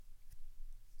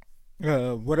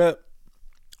What up?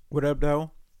 What up,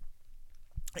 though?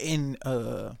 In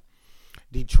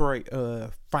Detroit,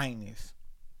 finest.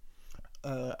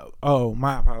 Oh,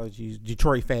 my apologies.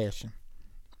 Detroit fashion.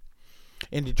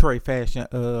 In Detroit fashion,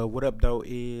 what up, though,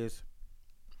 is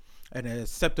an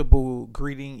acceptable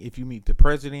greeting if you meet the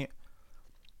president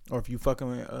or if you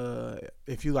fucking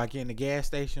if you like in the gas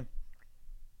station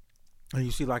and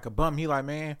you see like a bum. He like,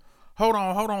 man, hold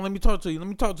on, let me talk to you.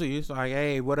 It's like,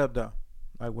 hey, what up, though?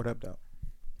 Like, what up, though?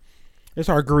 It's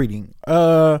our greeting.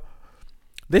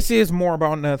 This is more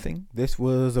about nothing. This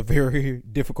was a very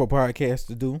difficult podcast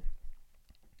to do.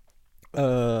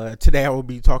 Today I will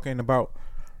be talking about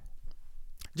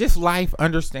just life,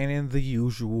 understanding the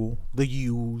usual, the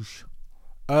huge.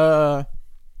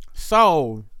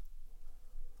 So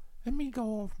let me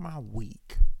go off my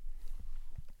week.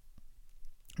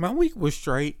 My week was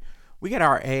straight. We got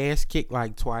our ass kicked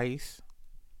like twice.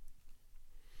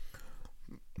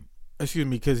 Excuse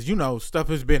me, because stuff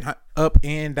has been up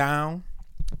and down.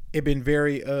 It been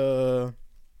very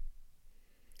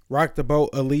rock the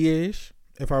boat Aaliyah-ish,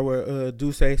 if I would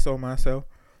do say so myself.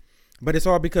 But it's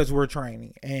all because we're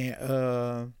training.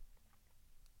 And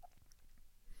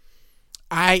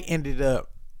I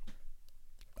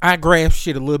grabbed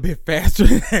shit a little bit faster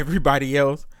than everybody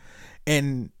else.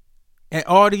 And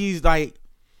all these, like,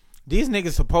 these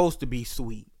niggas supposed to be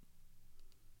sweet.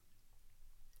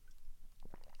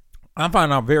 I'm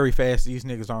finding out very fast these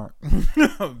niggas aren't.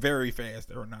 Very fast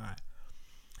they're not.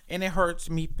 And it hurts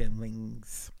me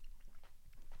feelings.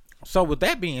 So with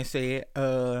that being said,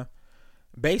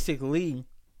 basically,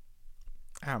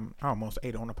 I almost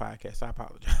ate on the podcast. I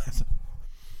apologize.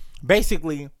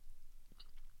 Basically,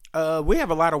 we have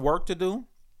a lot of work to do.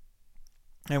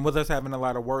 And with us having a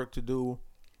lot of work to do,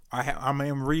 I'm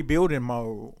in rebuilding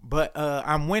mode. But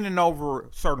I'm winning over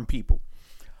certain people.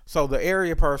 So the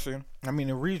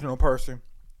the regional person,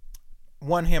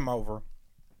 won him over.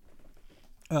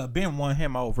 Ben won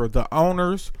him over. The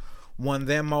owners won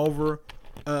them over.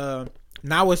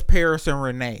 Now it's Paris and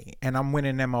Renee, and I'm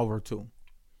winning them over too.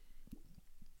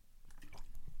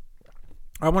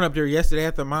 I went up there yesterday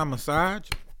after my massage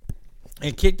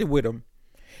and kicked it with them.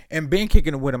 And been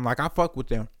kicking it with them like I fuck with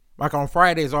them. Like on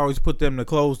Fridays, I always put them to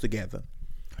close together.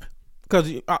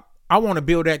 Because I want to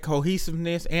build that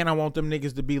cohesiveness, and I want them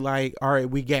niggas to be like, all right,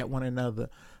 we got one another.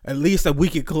 At least that we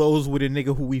can close with a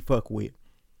nigga who we fuck with.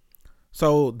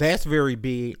 So that's very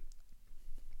big.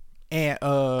 And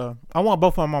I want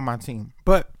both of them on my team.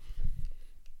 But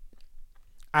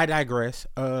I digress.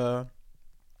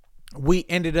 We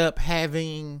ended up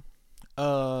having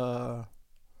a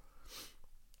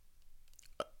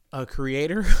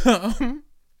creator.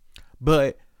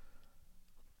 But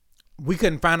we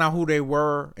couldn't find out who they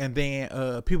were, and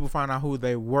then people found out who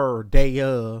they were day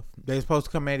of. They were supposed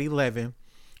to come at 11.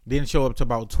 Didn't show up to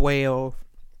about 12.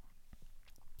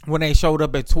 When they showed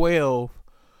up at 12,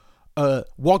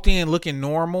 walked in looking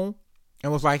normal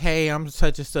and was like, hey, I'm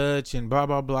such and such and blah,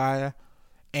 blah, blah.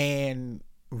 And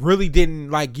really didn't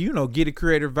get a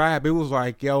creative vibe. It was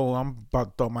like, yo, I'm about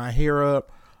to throw my hair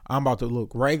up. I'm about to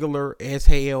look regular as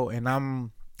hell, and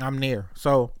I'm there.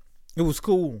 So it was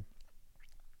cool.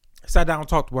 Sat down,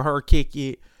 talked with her, kick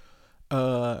it.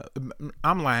 I'm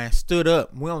lying. Stood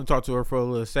up. We only talked to her for a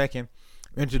little second.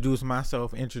 Introduced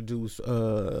myself. Introduced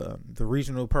the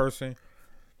regional person.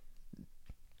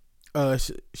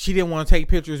 She didn't want to take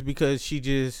pictures because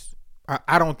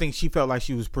I don't think she felt like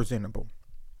she was presentable.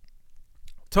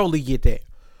 Totally get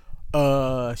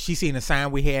that. She seen a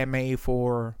sign we had made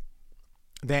for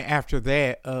that. After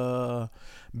that, the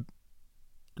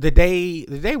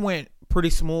day went pretty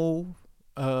smooth.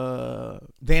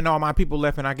 Then all my people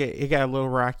left, and it got a little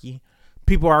rocky.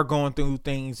 People are going through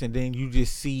things, and then you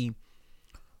just see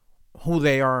who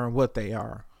they are and what they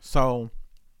are. So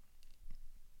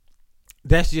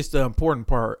that's just the important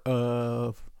part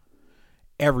of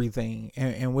everything.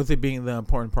 And with it being the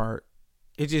important part,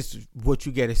 it's just what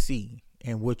you got to see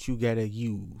and what you got to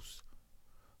use.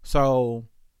 So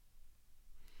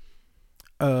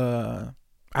I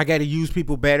got to use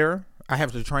people better. I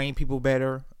have to train people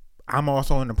better. I'm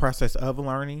also in the process of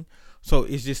learning, so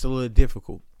it's just a little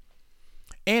difficult.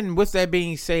 And with that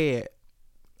being said,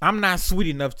 I'm not sweet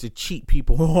enough to cheat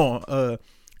people on,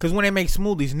 because when they make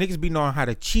smoothies, niggas be knowing how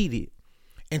to cheat it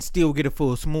and still get a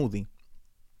full smoothie.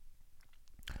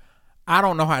 I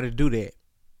don't know how to do that,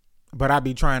 but I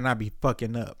be trying not be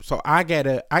fucking up. So I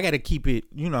gotta keep it,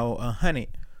 100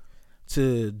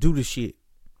 to do the shit.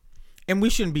 And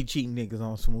we shouldn't be cheating niggas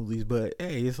on smoothies, but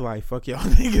hey, it's like, fuck y'all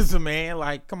niggas, man.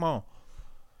 Like, come on.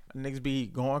 Niggas be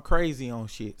going crazy on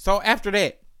shit. So after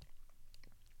that,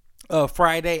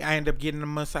 Friday, I ended up getting a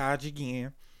massage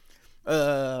again.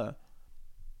 Uh,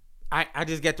 I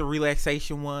just got the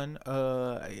relaxation one.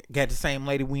 Got the same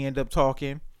lady we end up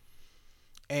talking.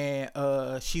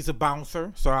 And she's a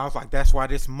bouncer. So I was like, that's why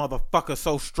this motherfucker's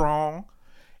so strong.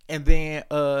 And then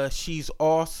she's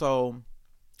also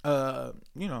a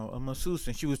masseuse,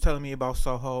 and she was telling me about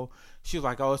Soho. She was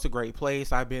like, "Oh, it's a great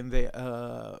place. I've been there.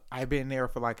 I've been there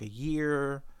for like a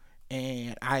year,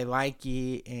 and I like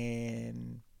it."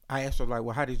 And I asked her like,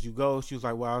 "Well, how did you go?" She was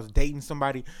like, "Well, I was dating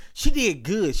somebody." She did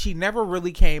good. She never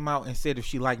really came out and said if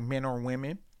she liked men or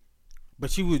women,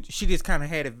 but she just kind of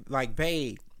had it like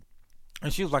vague.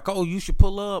 And she was like, "Oh, you should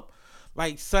pull up."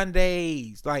 Like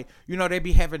Sundays, like they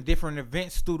be having different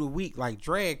events through the week, like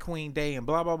Drag Queen Day and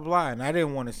blah blah blah. And I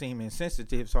didn't want to seem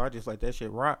insensitive, so I just let that shit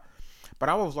rock. But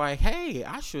I was like, hey,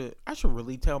 I should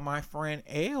really tell my friend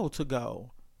L to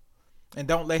go, and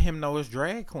don't let him know it's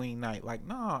Drag Queen night. Like,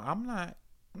 no, I'm not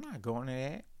going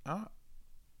to that.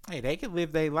 Hey, they can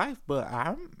live their life, but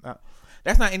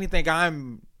that's not anything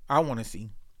I want to see.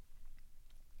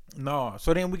 No.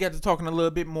 So then we got to talking a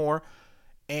little bit more.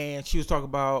 And she was talking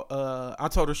about, I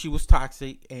told her she was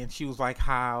toxic, and she was like,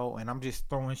 how? And I'm just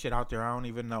throwing shit out there. I don't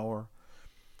even know her.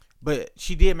 But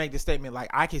she did make the statement, like,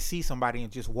 I can see somebody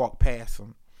and just walk past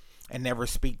them and never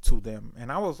speak to them.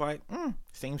 And I was like,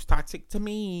 seems toxic to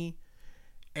me.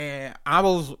 And I'm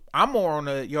more on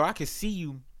I can see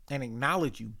you and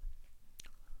acknowledge you.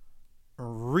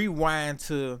 Rewind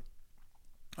to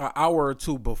an hour or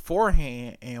two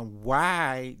beforehand, and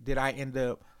why did I end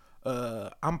up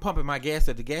I'm pumping my gas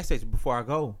at the gas station before I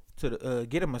go to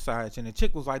get a massage, and the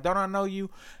chick was like, "Don't I know you?"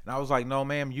 And I was like, "No,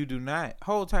 ma'am, you do not."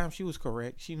 Whole time she was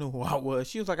correct. She knew who I was.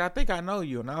 She was like, "I think I know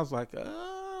you," and I was like,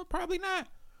 probably not."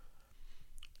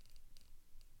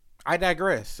 I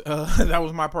digress. That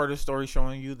was my part of the story,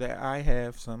 showing you that I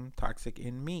have some toxic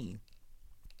in me.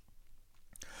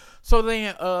 So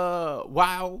then,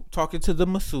 while talking to the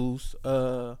masseuse,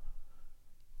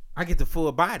 I get the full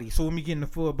body. So when we get in the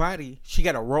full body, she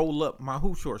got to roll up my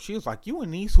hoop shorts. She was like, "You in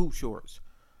these hoop shorts?"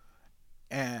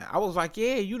 And I was like,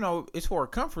 "Yeah, it's for a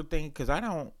comfort thing, because I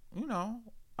don't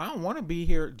want to be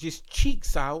here just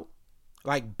cheeks out,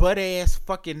 like butt ass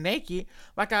fucking naked.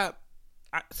 Like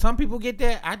some people get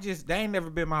that. They ain't never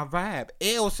been my vibe."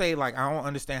 L say like, "I don't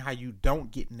understand how you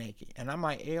don't get naked." And I'm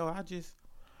like, "L, I just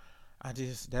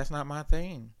that's not my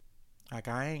thing. Like,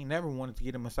 I ain't never wanted to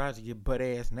get a massage to get butt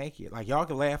ass naked. Like, y'all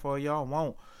can laugh all y'all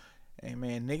want. Hey,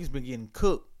 man, niggas been getting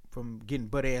cooked from getting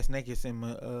butt ass naked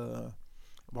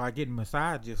while getting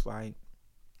massages. Like,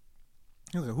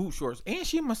 it was a hoop shorts. And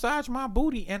she massaged my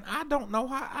booty, and I don't know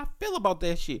how I feel about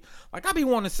that shit. Like, I be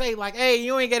wanting to say, like, "Hey,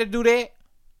 you ain't got to do that.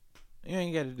 You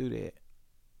ain't got to do that.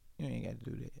 You ain't got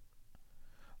to do that."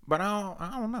 But I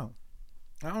don't know.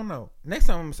 I don't know. Next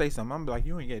time I'm going to say something, I'm going to be like,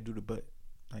 "You ain't got to do the butt.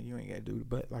 Like, you ain't got to do the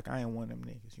butt. Like, I ain't one of them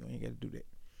niggas. You ain't got to do that."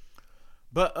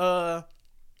 But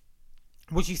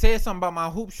when she said something about my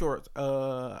hoop shorts,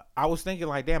 I was thinking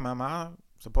like, damn, am I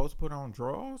supposed to put on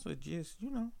drawers or just, I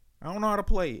don't know how to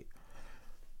play it.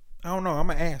 I don't know. I'm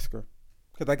going to ask her,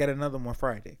 because I got another one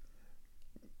Friday.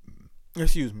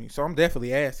 Excuse me. So I'm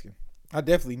definitely asking. I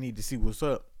definitely need to see what's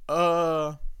up.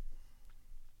 And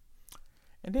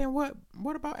then what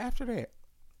about after that?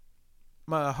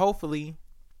 Hopefully,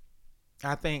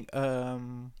 I think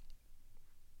I'm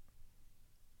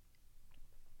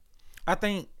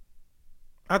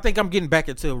getting back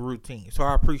into a routine. So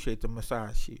I appreciate the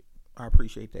massage shit. I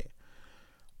appreciate that.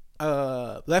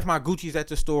 Left my Gucci's at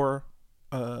the store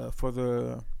for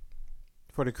the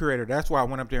curator. That's why I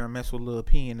went up there and messed with Lil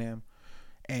P and them.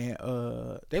 And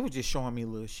they were just showing me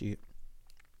little shit.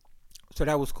 So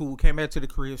that was cool. Came back to the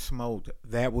crib, smoked.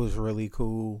 That was really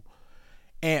cool.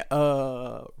 And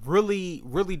really,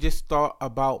 really just thought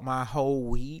about my whole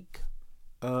week.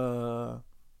 What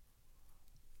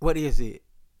is it?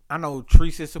 I know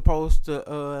Teresa's supposed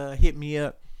to hit me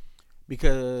up,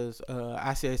 because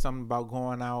I said something about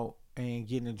going out and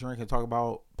getting a drink and talk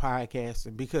about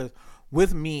podcasting. Because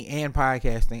with me and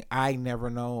podcasting, I never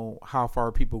know how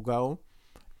far people go.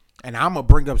 And I'm going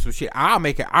to bring up some shit. I'll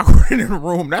make it awkward in the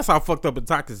room. That's how fucked up and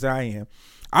toxic I am.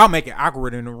 I'll make it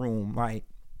awkward in the room. Like,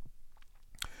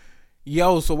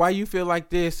 "Yo, so why you feel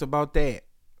like this about that?"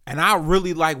 And I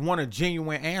really want a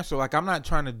genuine answer. Like, I'm not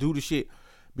trying to do the shit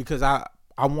because I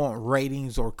want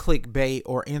ratings or clickbait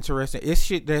or interesting. It's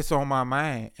shit that's on my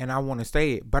mind and I want to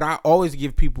say it. But I always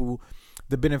give people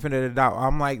the benefit of the doubt.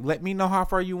 I'm like, let me know how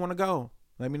far you want to go.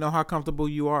 Let me know how comfortable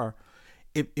you are.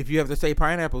 If you have to say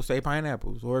pineapples, say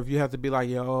pineapples. Or if you have to be like,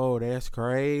 "Yo, that's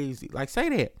crazy," like, say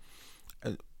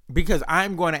that. Because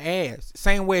I'm going to ask.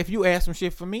 Same way if you ask some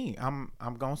shit for me, I'm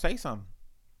going to say something.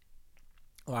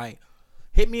 Like,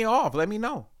 hit me off. Let me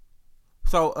know.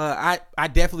 So I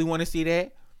definitely want to see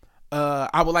that.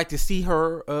 I would like to see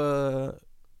her,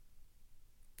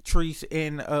 Treese,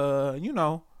 and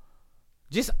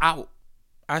just out.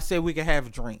 I said we could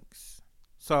have drinks.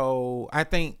 So I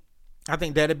think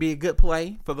that'd be a good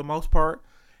play for the most part,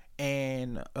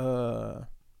 and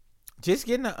just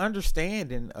getting an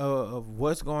understanding of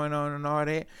what's going on and all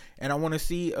that. And I want to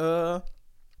see that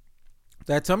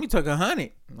Tummy Tuck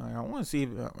 100. Like, I want to see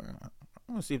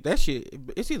if that shit.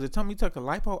 It's either Tummy Tuck or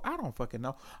lipo. I don't fucking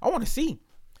know. I want to see.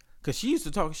 Cause she used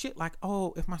to talk shit like,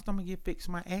 oh, if my stomach get fixed,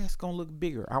 my ass gonna look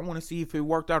bigger. I want to see if it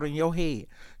worked out in your head.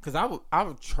 Cause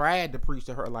I've tried to preach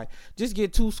to her like, just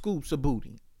get 2 scoops of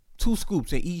booty, 2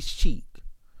 scoops in each cheek.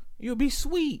 You'll be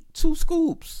sweet. 2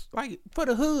 scoops, like for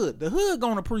the hood. The hood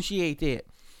gonna appreciate that.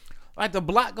 Like the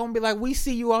block gonna be like, we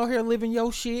see you out here living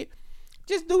your shit.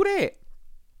 Just do that.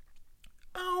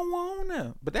 I don't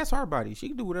wanna, but that's her body. She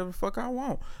can do whatever the fuck I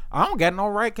want. I don't got no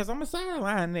right cause I'm a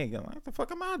sideline nigga. Like, what the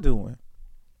fuck am I doing?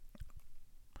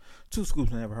 2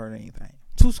 scoops never hurt anything.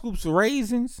 2 scoops of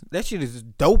raisins, that shit is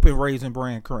dope in Raisin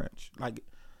Bran Crunch. Like,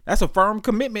 that's a firm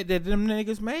commitment that them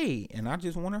niggas made, and I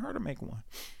just wanted her to make one.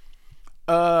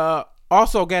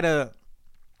 Also got a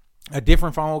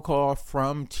different phone call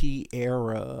from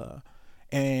Tierra,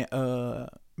 and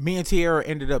me and Tierra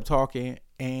ended up talking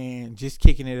and just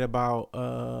kicking it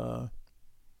about.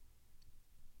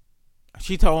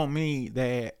 She told me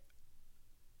that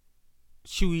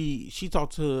she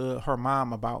talked to her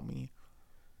mom about me,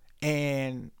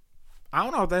 and I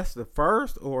don't know if that's the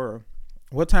first or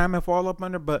what time it fall up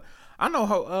under, but I know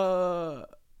how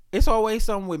it's always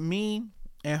something with me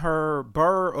and her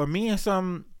bird, or me and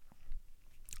some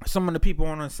of the people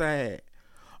on her side,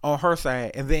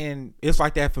 and then it's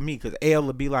like that for me, because Elle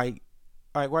would be like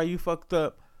why you fucked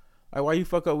up, like why you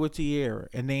fuck up with Tierra,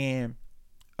 and then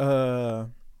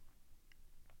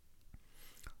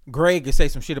Greg could say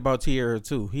some shit about Tierra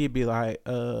too. He'd be like,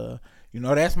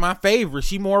 that's my favorite.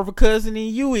 She more of a cousin than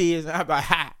you is. And I'd be like,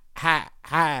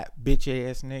 hi, bitch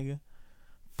ass nigga.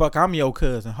 Fuck, I'm your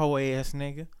cousin, hoe ass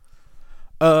nigga.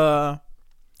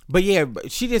 But yeah,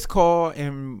 she just called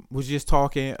and was just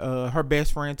talking. Her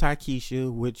best friend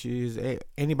Takesha, which is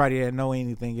anybody that know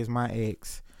anything, is my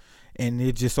ex. And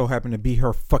it just so happened to be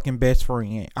her fucking best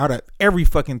friend. Out of every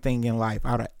fucking thing in life,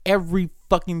 out of every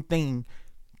fucking thing,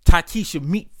 Takesha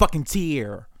meet fucking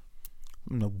Tierra.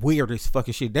 The weirdest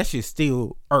fucking shit. That shit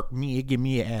still irk me. It give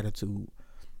me an attitude.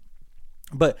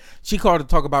 But she called to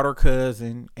talk about her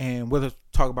cousin, and with her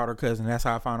talk about her cousin, that's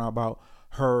how I found out about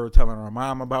her telling her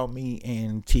mom about me.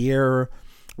 And Tierra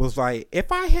was like,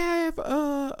 if I have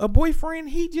a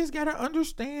boyfriend, he just gotta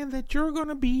understand that you're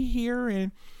gonna be here,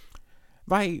 and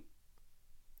like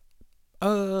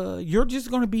you're just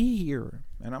gonna be here.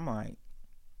 And I'm like,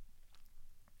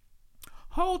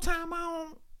 whole time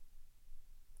I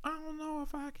don't know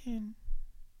if I can.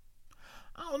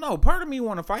 I don't know. Part of me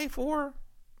want to fight for her.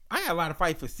 I got a lot to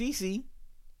fight for Cece.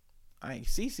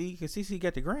 Cece, because Cece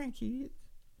got the grandkids.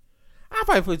 I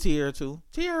fight for Tierra too.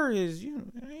 Tierra is,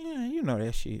 you know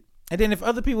that shit. And then if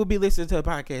other people be listening to a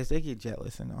podcast, they get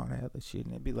jealous and all that other shit,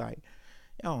 and they be like,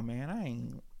 "Yo, man, I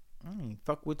ain't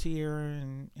fuck with Tierra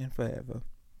in forever,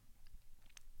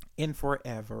 in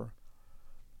forever."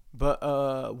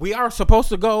 But we are supposed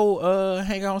to go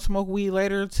hang out and smoke weed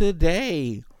later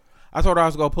today. I told her I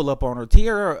was gonna pull up on her.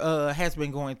 Tierra has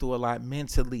been going through a lot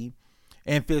mentally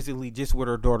and physically, just with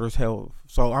her daughter's health.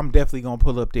 So I'm definitely gonna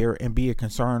pull up there and be a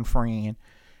concerned friend,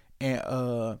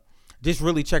 and just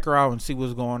really check her out and see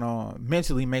what's going on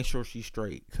mentally. Make sure she's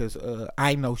straight, because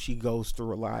I know she goes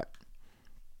through a lot.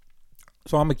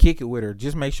 So I'm gonna kick it with her.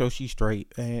 Just make sure she's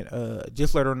straight, and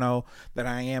just let her know that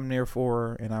I am there for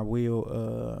her, and I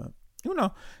will,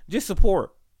 just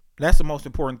support. That's the most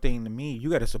important thing to me. You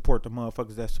gotta support the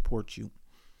motherfuckers that support you.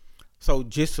 So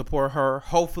just support her.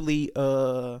 Hopefully,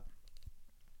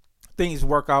 things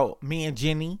work out. Me and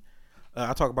Jenny,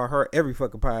 I talk about her every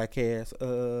fucking podcast.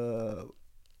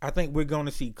 I think we're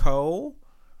gonna see Cole.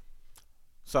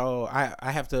 So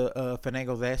I have to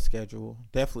finagle that schedule.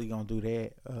 Definitely gonna do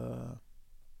that.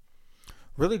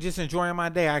 Really just enjoying my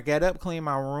day. I got up, cleaned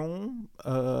my room.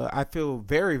 I feel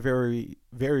very, very,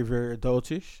 very, very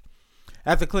adultish.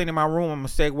 After cleaning my room, I'm going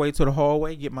to segue to the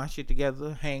hallway, get my shit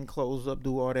together, hang clothes up,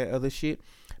 do all that other shit.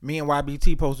 Me and YBT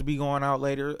supposed to be going out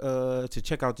later to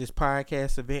check out this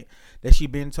podcast event that she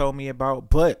been told me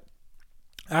about. But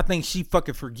I think she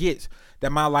fucking forgets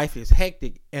that my life is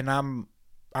hectic, and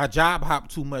I job hop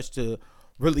too much to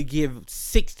really give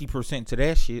 60% to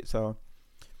that shit. So,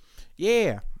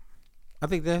 yeah. I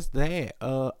think that's that.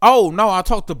 I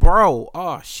talked to bro.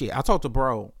 Oh shit, I talked to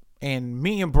bro, and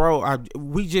me and bro,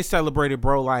 we just celebrated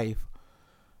bro life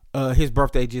his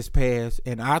birthday just passed,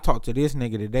 and I talked to this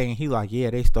nigga today, and he like, yeah,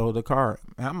 they stole the car.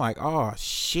 And I'm like, oh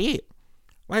shit,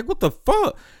 like what the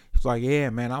fuck? He's like, yeah,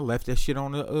 man, I left that shit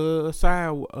on the side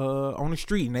on the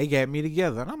street, and they got me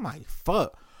together. And I'm like,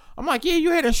 fuck. I'm like, yeah,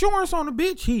 you had insurance on the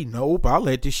bitch. He, nope, I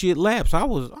let this shit lapse. I'm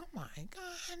like,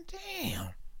 god damn.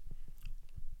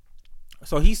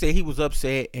 So he said he was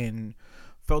upset and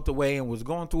felt the way and was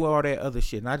going through all that other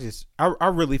shit. And I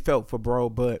really felt for bro,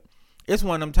 but it's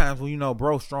one of them times when, you know,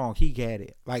 bro strong, he got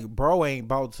it. Like, bro ain't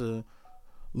about to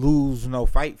lose no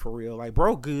fight for real. Like,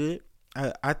 bro good.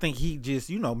 I think he just,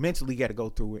 you know, mentally got to go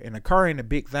through it. And the car ain't a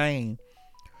big thing.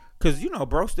 Because, you know,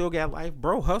 bro still got life.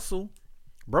 Bro hustle.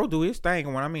 Bro do his thing.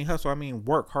 And when I mean hustle, I mean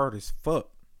work hard as fuck.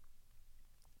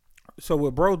 So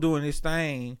with bro doing his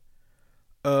thing,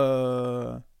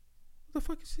 what the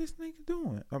fuck is this nigga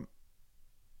doing?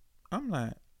 I'm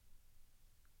not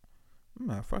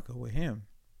fucking with him.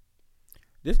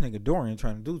 This nigga Dorian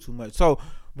trying to do too much. So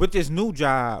with this new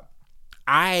job,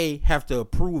 I have to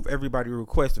approve everybody's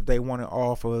request if they want it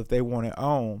off or if they want it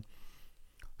on.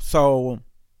 So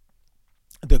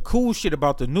the cool shit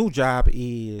about the new job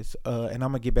is, and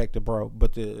I'm gonna get back to bro,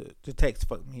 but the text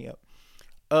fucked me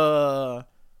up.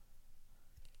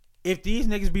 If these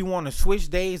niggas be wanting to switch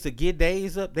days to get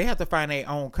days up, they have to find their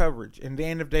own coverage. And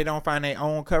then if they don't find their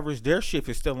own coverage, their shift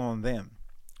is still on them.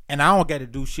 And I don't got to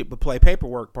do shit but play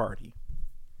paperwork party.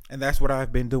 And that's what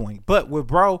I've been doing. But with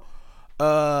bro,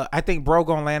 I think bro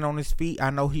gonna land on his feet.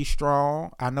 I know he's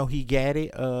strong. I know he got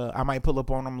it. I might pull up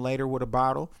on him later with a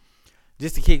bottle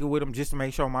just to kick it with him, just to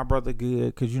make sure my brother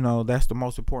good. Because, you know, that's the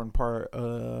most important part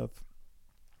of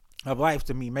life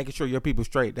to me, making sure your people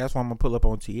straight. That's why I'm going to pull up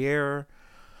on Tierra.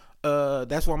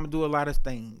 That's why I'm gonna do a lot of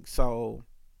things. So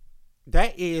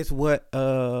that is what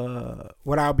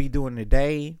I'll be doing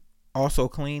today. Also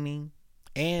cleaning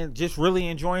and just really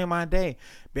enjoying my day.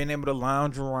 Being able to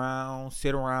lounge around,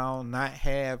 sit around, not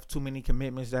have too many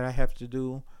commitments that I have to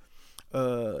do.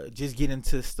 Just get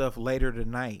into stuff later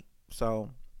tonight.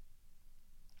 So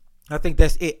I think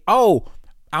that's it. Oh,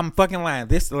 I'm fucking lying.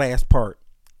 This is the last part,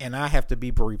 and I have to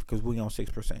be brief because we on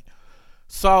 6%.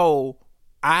 So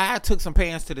I took some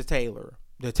pants to the tailor.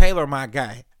 The tailor, my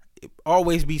guy,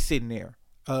 always be sitting there.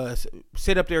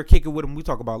 Sit up there, kick it with him. We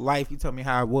talk about life. He told me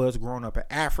how it was growing up in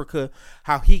Africa,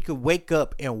 how he could wake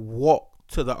up and walk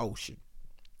to the ocean.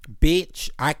 Bitch,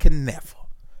 I can never.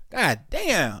 God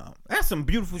damn, that's some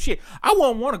beautiful shit. I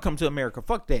wouldn't want to come to America.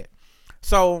 Fuck that.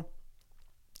 So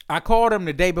I called him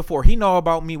the day before. He know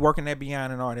about me working at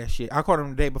Beyond and all that shit. I called him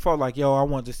the day before, like, yo, I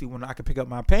wanted to see when I could pick up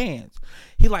my pants.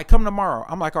 He like, come tomorrow.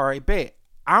 I'm like, all right, bet.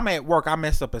 I'm at work. I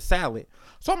messed up a salad.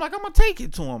 So I'm like, I'm going to take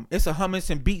it to him. It's a hummus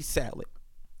and beet salad.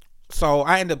 So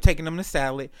I ended up taking him the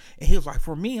salad. And he was like,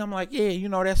 for me? I'm like, yeah, you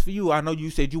know, that's for you. I know you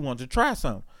said you wanted to try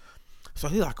some. So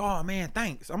he's like, oh, man,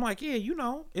 thanks. I'm like, yeah, you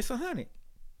know, it's $100.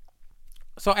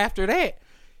 So after that,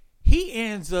 he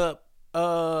ends up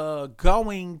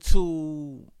going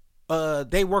to,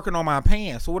 they working on my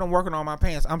pants. So when I'm working on my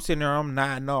pants, I'm sitting there, I'm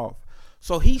nodding off.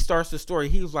 So he starts the story.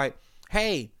 He was like,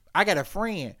 hey, I got a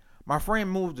friend. My friend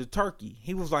moved to Turkey.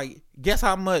 He was like, guess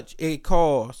how much it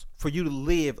costs for you to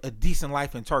live a decent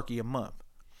life in Turkey a month?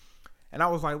 And I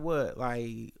was like, what,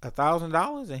 like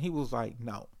 $1,000? And he was like,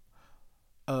 no.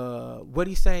 What'd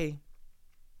he say?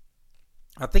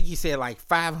 I think he said like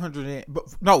 500.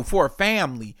 No, for a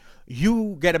family,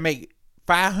 you got to make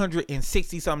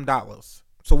 $560 something.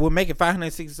 So we'll make it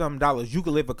 $560 something. You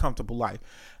can live a comfortable life.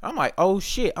 I'm like, oh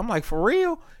shit. I'm like, for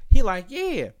real? He like,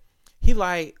 yeah. He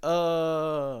like,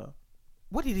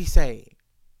 what did he say?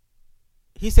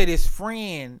 He said his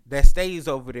friend that stays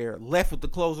over there left with the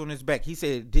clothes on his back. He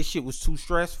said this shit was too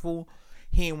stressful.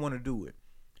 He didn't want to do it.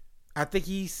 I think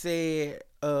he said,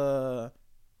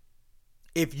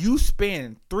 if you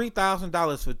spend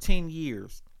 $3,000 for 10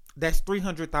 years, that's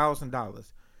 $300,000.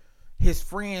 His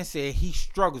friend said he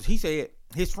struggles. He said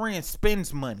his friend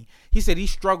spends money. He said he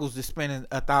struggles to spend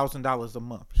 $1,000 a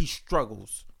month. He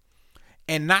struggles.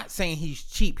 And not saying he's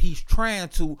cheap. He's trying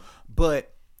to,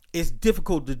 but it's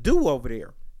difficult to do over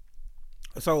there.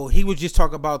 So he was just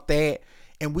talking about that.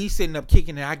 And we sitting up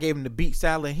kicking it. I gave him the beet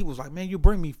salad. And he was like, man, you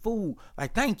bring me food.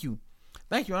 Like, thank you.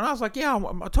 Thank you. And I was like, yeah,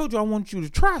 I told you I want you to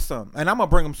try some. And I'm going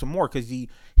to bring him some more because he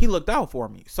looked out for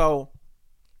me. So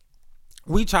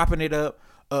we chopping it up.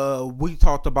 We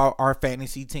talked about our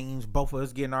fantasy teams. Both of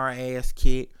us getting our ass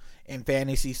kicked in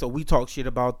fantasy. So we talked shit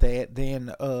about that.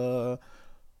 Then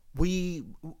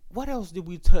what else did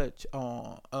we touch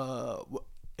on?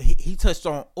 He touched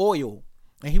on oil.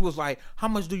 And he was like, how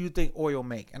much do you think oil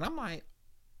make? And I'm like,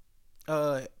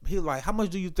 he was like, how much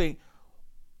do you think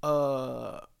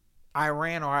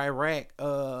Iran or Iraq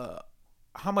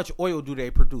how much oil do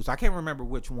they produce? I can't remember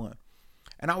which one.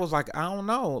 And I was like, I don't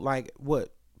know, like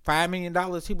what, $5 million?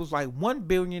 He was like $1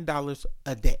 billion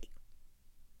a day.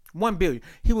 1 billion.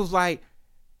 He was like,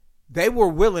 they were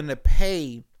willing to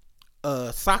pay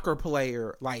a soccer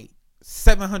player like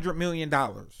 $700 million,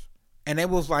 and it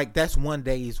was like that's one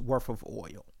day's worth of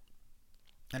oil.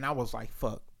 And I was like,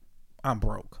 fuck, I'm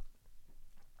broke.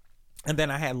 And then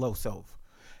I had low self.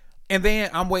 And then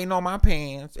I'm waiting on my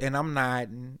pants, and I'm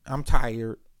nodding. I'm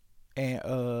tired.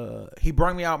 And he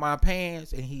brought me out my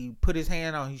pants, and he put his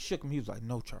hand on. He shook him. He was like,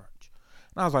 "No charge."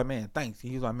 And I was like, "Man, thanks."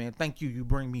 He was like, "Man, thank you. You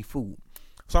bring me food."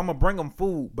 So I'm gonna bring him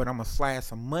food, but I'm gonna slide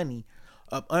some money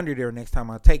up under there next time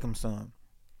I take him some.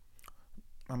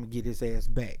 I'm gonna get his ass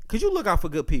back. Cause you look out for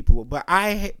good people, but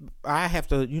I have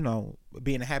to,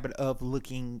 be in the habit of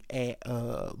looking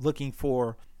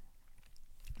for,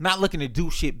 not looking to do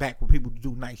shit back for people to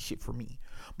do nice shit for me.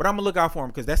 But I'm gonna look out for him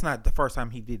because that's not the first time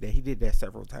he did that. He did that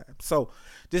several times. So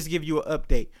just to give you an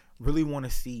update, really want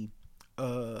to see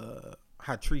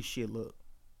how Tree shit look,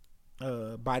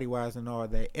 body wise and all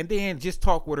that, and then just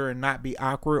talk with her and not be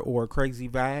awkward or a crazy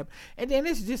vibe. And then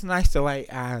it's just nice to lay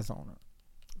eyes on her.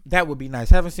 That would be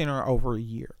nice. Haven't seen her in over a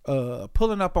year.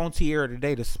 Pulling up on Tierra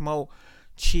today to smoke,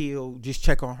 chill, just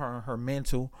check on her and her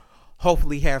mental.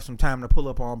 Hopefully have some time to pull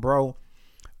up on bro.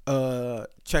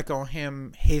 Check on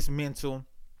him, his mental.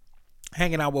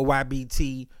 Hanging out with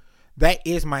YBT. That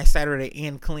is my Saturday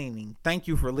end cleaning. Thank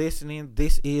you for listening.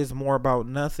 This is More About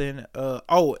Nothing.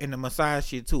 And the massage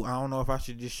shit too. I don't know if I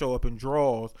should just show up in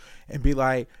drawers and be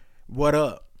like, what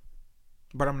up?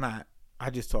 But I'm not. I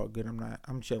just talk good. I'm not.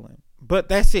 I'm chilling. But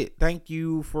that's it. Thank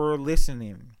you for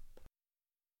listening.